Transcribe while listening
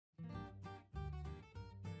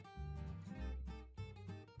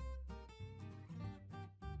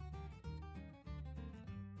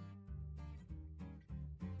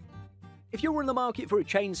If you're in the market for a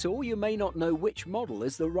chainsaw, you may not know which model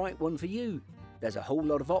is the right one for you. There's a whole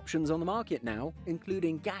lot of options on the market now,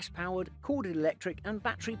 including gas-powered, corded electric and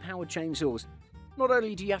battery-powered chainsaws. Not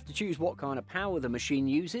only do you have to choose what kind of power the machine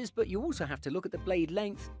uses, but you also have to look at the blade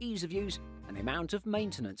length, ease of use, and the amount of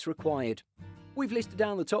maintenance required. We've listed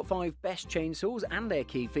down the top 5 best chainsaws and their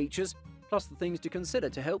key features, plus the things to consider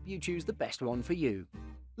to help you choose the best one for you.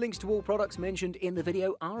 Links to all products mentioned in the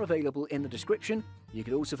video are available in the description. You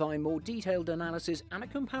can also find more detailed analysis and a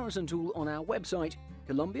comparison tool on our website,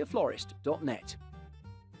 columbiaflorist.net.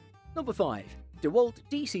 Number 5. DeWalt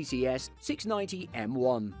DCCS 690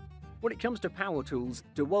 M1. When it comes to power tools,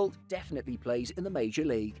 DeWalt definitely plays in the major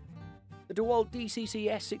league. The DeWalt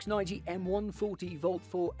DCCS 690 M1 40V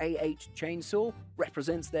 4AH chainsaw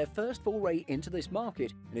represents their first foray into this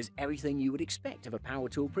market and is everything you would expect of a power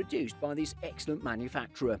tool produced by this excellent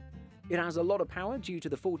manufacturer. It has a lot of power due to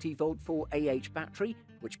the 40V 4AH battery,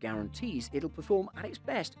 which guarantees it'll perform at its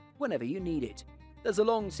best whenever you need it. There's a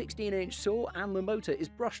long 16-inch saw and the motor is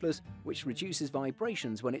brushless, which reduces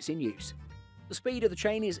vibrations when it's in use. The speed of the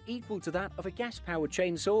chain is equal to that of a gas-powered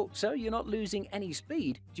chainsaw, so you're not losing any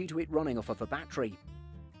speed due to it running off of a battery.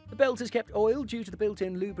 The belt is kept oiled due to the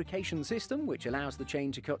built-in lubrication system, which allows the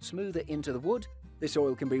chain to cut smoother into the wood. This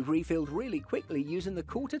oil can be refilled really quickly using the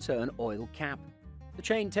quarter-turn oil cap. The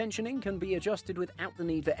chain tensioning can be adjusted without the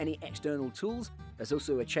need for any external tools. There's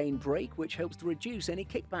also a chain brake which helps to reduce any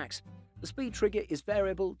kickbacks. The speed trigger is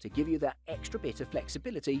variable to give you that extra bit of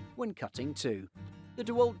flexibility when cutting too. The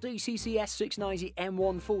DeWalt DCCS 690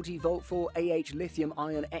 M1 40V 4AH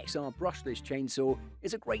lithium-ion XR brushless chainsaw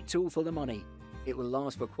is a great tool for the money. It will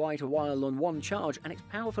last for quite a while on one charge and it's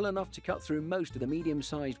powerful enough to cut through most of the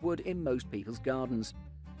medium-sized wood in most people's gardens.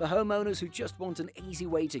 For homeowners who just want an easy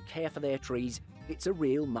way to care for their trees, it's a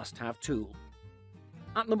real must-have tool.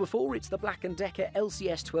 At number 4, it's the Black & Decker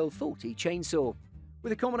LCS 1240 chainsaw.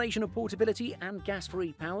 With a combination of portability and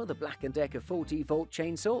gas-free power, the Black & Decker 40V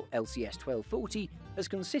chainsaw LCS 1240 has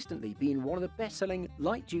consistently been one of the best-selling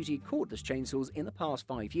light-duty cordless chainsaws in the past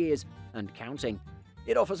 5 years, and counting.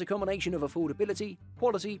 It offers a combination of affordability,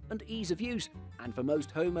 quality and ease of use, and for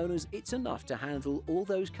most homeowners it's enough to handle all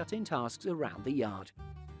those cutting tasks around the yard.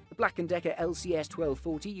 The Black & Decker LCS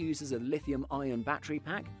 1240 uses a lithium-ion battery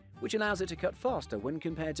pack, which allows it to cut faster when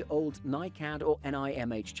compared to old NiCad or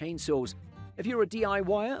NIMH chainsaws. If you're a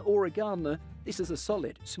DIYer or a gardener, this is a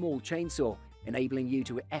solid, small chainsaw, enabling you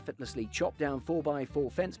to effortlessly chop down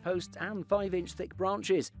 4x4 fence posts and 5-inch thick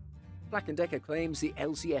branches. Black & Decker claims the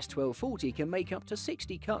LCS 1240 can make up to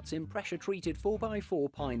 60 cuts in pressure-treated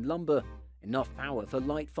 4x4 pine lumber, enough power for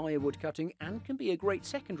light firewood cutting, and can be a great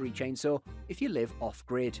secondary chainsaw if you live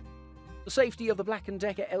off-grid. The safety of the Black &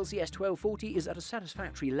 Decker LCS 1240 is at a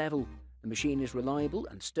satisfactory level. The machine is reliable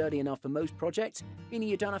and sturdy enough for most projects, meaning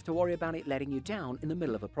you don't have to worry about it letting you down in the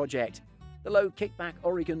middle of a project. The low kickback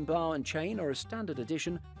Oregon bar and chain are a standard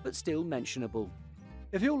addition, but still mentionable.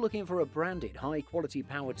 If you're looking for a branded, high-quality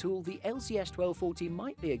power tool, the LCS 1240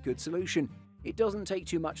 might be a good solution. It doesn't take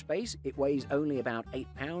too much space, it weighs only about 8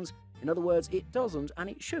 pounds. In other words, it doesn't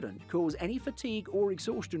and it shouldn't cause any fatigue or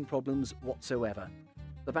exhaustion problems whatsoever.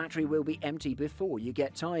 The battery will be empty before you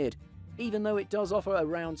get tired. Even though it does offer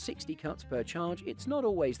around 60 cuts per charge, it's not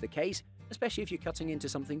always the case, especially if you're cutting into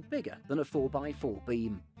something bigger than a 4x4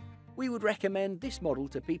 beam. We would recommend this model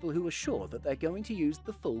to people who are sure that they're going to use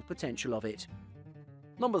the full potential of it.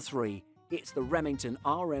 Number 3. It's the Remington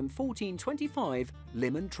RM1425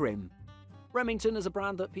 Limb & Trim. Remington is a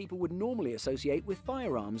brand that people would normally associate with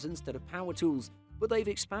firearms instead of power tools, but they've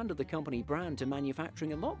expanded the company brand to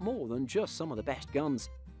manufacturing a lot more than just some of the best guns.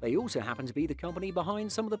 They also happen to be the company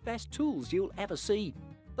behind some of the best tools you'll ever see.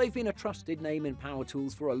 They've been a trusted name in power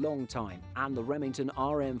tools for a long time, and the Remington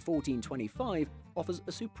RM1425 offers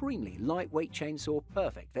a supremely lightweight chainsaw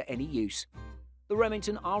perfect for any use. The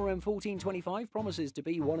Remington RM1425 promises to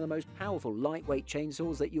be one of the most powerful lightweight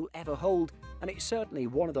chainsaws that you'll ever hold, and it's certainly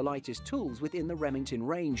one of the lightest tools within the Remington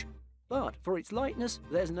range. But for its lightness,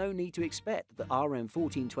 there's no need to expect that the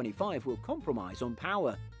RM1425 will compromise on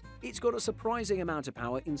power. It's got a surprising amount of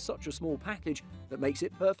power in such a small package that makes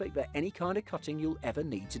it perfect for any kind of cutting you'll ever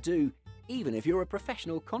need to do, even if you're a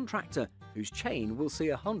professional contractor whose chain will see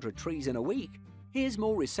 100 trees in a week. Here's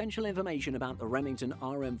more essential information about the Remington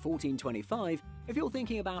RM1425 if you're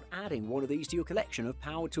thinking about adding one of these to your collection of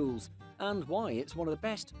power tools, and why it's one of the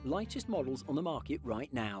best, lightest models on the market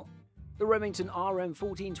right now. The Remington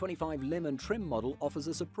RM1425 Limb & Trim model offers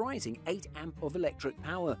a surprising 8 amp of electric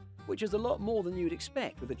power, which is a lot more than you'd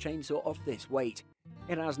expect with a chainsaw of this weight.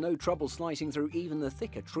 It has no trouble slicing through even the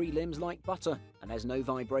thicker tree limbs like butter, and has no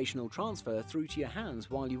vibrational transfer through to your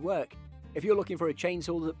hands while you work. If you're looking for a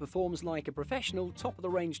chainsaw that performs like a professional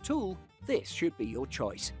top-of-the-range tool, this should be your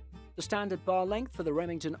choice. The standard bar length for the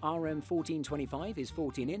Remington RM1425 is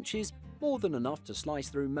 14 inches, more than enough to slice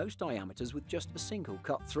through most diameters with just a single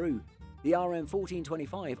cut through. The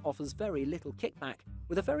RM1425 offers very little kickback,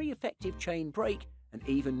 with a very effective chain brake, and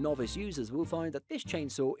even novice users will find that this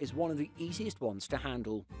chainsaw is one of the easiest ones to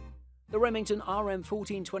handle. The Remington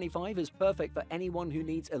RM1425 is perfect for anyone who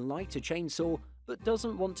needs a lighter chainsaw but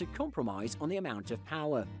doesn't want to compromise on the amount of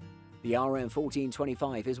power. The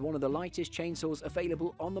RM1425 is one of the lightest chainsaws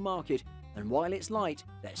available on the market, and while it's light,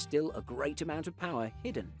 there's still a great amount of power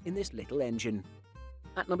hidden in this little engine.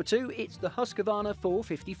 At number 2, it's the Husqvarna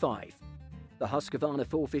 455. The Husqvarna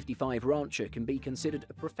 455 Rancher can be considered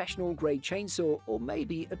a professional-grade chainsaw, or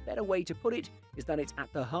maybe a better way to put it is that it's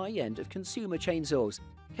at the high end of consumer chainsaws,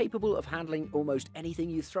 capable of handling almost anything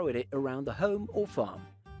you throw at it around the home or farm.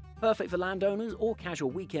 Perfect for landowners or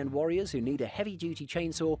casual weekend warriors who need a heavy-duty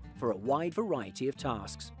chainsaw for a wide variety of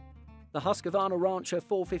tasks. The Husqvarna Rancher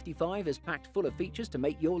 455 is packed full of features to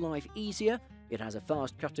make your life easier. It has a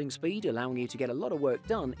fast cutting speed, allowing you to get a lot of work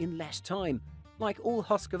done in less time. Like all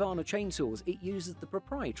Husqvarna chainsaws, it uses the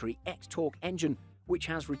proprietary X-Torque engine, which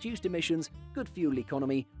has reduced emissions, good fuel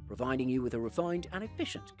economy, providing you with a refined and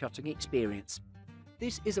efficient cutting experience.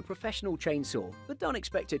 This is a professional chainsaw, but don't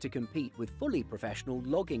expect it to compete with fully professional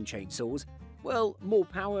logging chainsaws. Well, more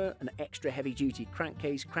power, an extra heavy-duty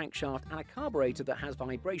crankcase, crankshaft, and a carburetor that has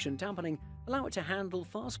vibration dampening allow it to handle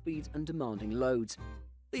fast speeds and demanding loads.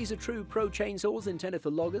 These are true pro chainsaws intended for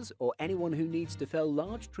loggers or anyone who needs to fell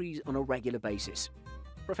large trees on a regular basis.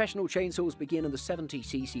 Professional chainsaws begin in the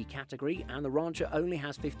 70cc category, and the Rancher only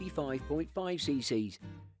has 55.5cc.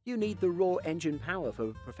 You need the raw engine power for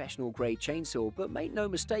a professional-grade chainsaw, but make no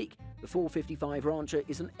mistake, the 455 Rancher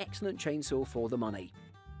is an excellent chainsaw for the money.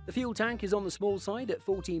 The fuel tank is on the small side at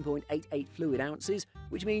 14.88 fluid ounces,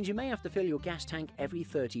 which means you may have to fill your gas tank every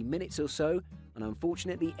 30 minutes or so, and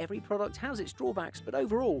unfortunately every product has its drawbacks, but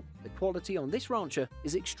overall, the quality on this Rancher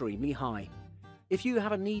is extremely high. If you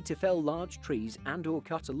have a need to fell large trees and/or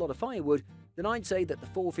cut a lot of firewood, then I'd say that the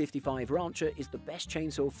 455 Rancher is the best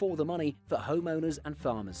chainsaw for the money for homeowners and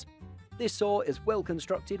farmers. This saw is well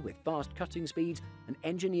constructed with fast cutting speeds and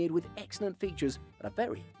engineered with excellent features at a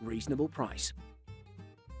very reasonable price.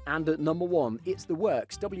 And at number 1, it's the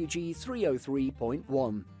Works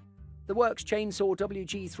WG303.1. The Works Chainsaw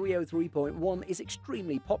WG303.1 is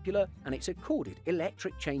extremely popular, and it's a corded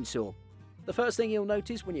electric chainsaw. The first thing you'll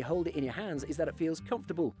notice when you hold it in your hands is that it feels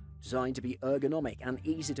comfortable, designed to be ergonomic and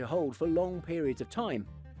easy to hold for long periods of time.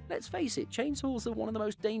 Let's face it, chainsaws are one of the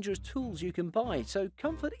most dangerous tools you can buy, so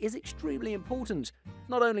comfort is extremely important.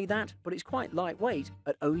 Not only that, but it's quite lightweight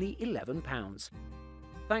at only £11.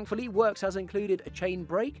 Thankfully, Works has included a chain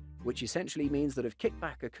brake, which essentially means that if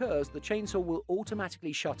kickback occurs, the chainsaw will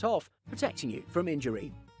automatically shut off, protecting you from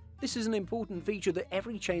injury. This is an important feature that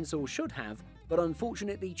every chainsaw should have, but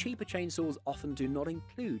unfortunately cheaper chainsaws often do not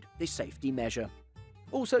include this safety measure.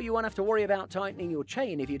 Also, you won't have to worry about tightening your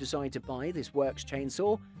chain if you decide to buy this Works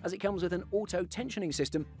chainsaw, as it comes with an auto-tensioning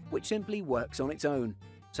system which simply works on its own.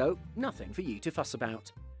 So, nothing for you to fuss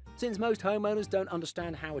about. Since most homeowners don't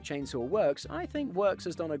understand how a chainsaw works, I think Works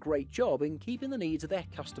has done a great job in keeping the needs of their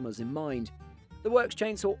customers in mind. The Works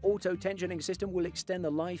Chainsaw auto-tensioning system will extend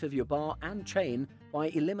the life of your bar and chain by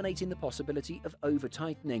eliminating the possibility of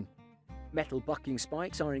over-tightening. Metal bucking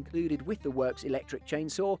spikes are included with the Works electric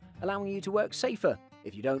chainsaw, allowing you to work safer.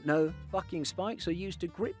 If you don't know, bucking spikes are used to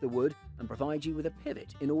grip the wood and provide you with a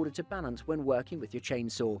pivot in order to balance when working with your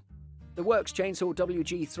chainsaw. The Works Chainsaw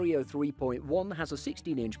WG303.1 has a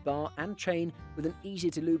 16-inch bar and chain with an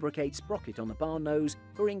easy-to-lubricate sprocket on the bar nose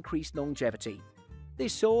for increased longevity.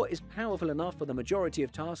 This saw is powerful enough for the majority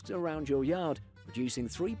of tasks around your yard, producing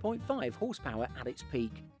 3.5 horsepower at its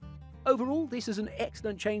peak. Overall, this is an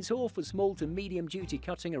excellent chainsaw for small to medium duty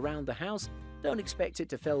cutting around the house. Don't expect it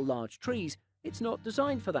to fell large trees, it's not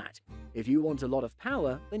designed for that. If you want a lot of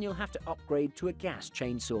power, then you'll have to upgrade to a gas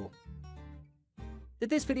chainsaw. Did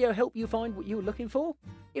this video help you find what you were looking for?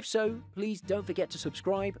 If so, please don't forget to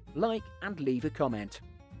subscribe, like, and leave a comment.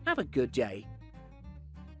 Have a good day.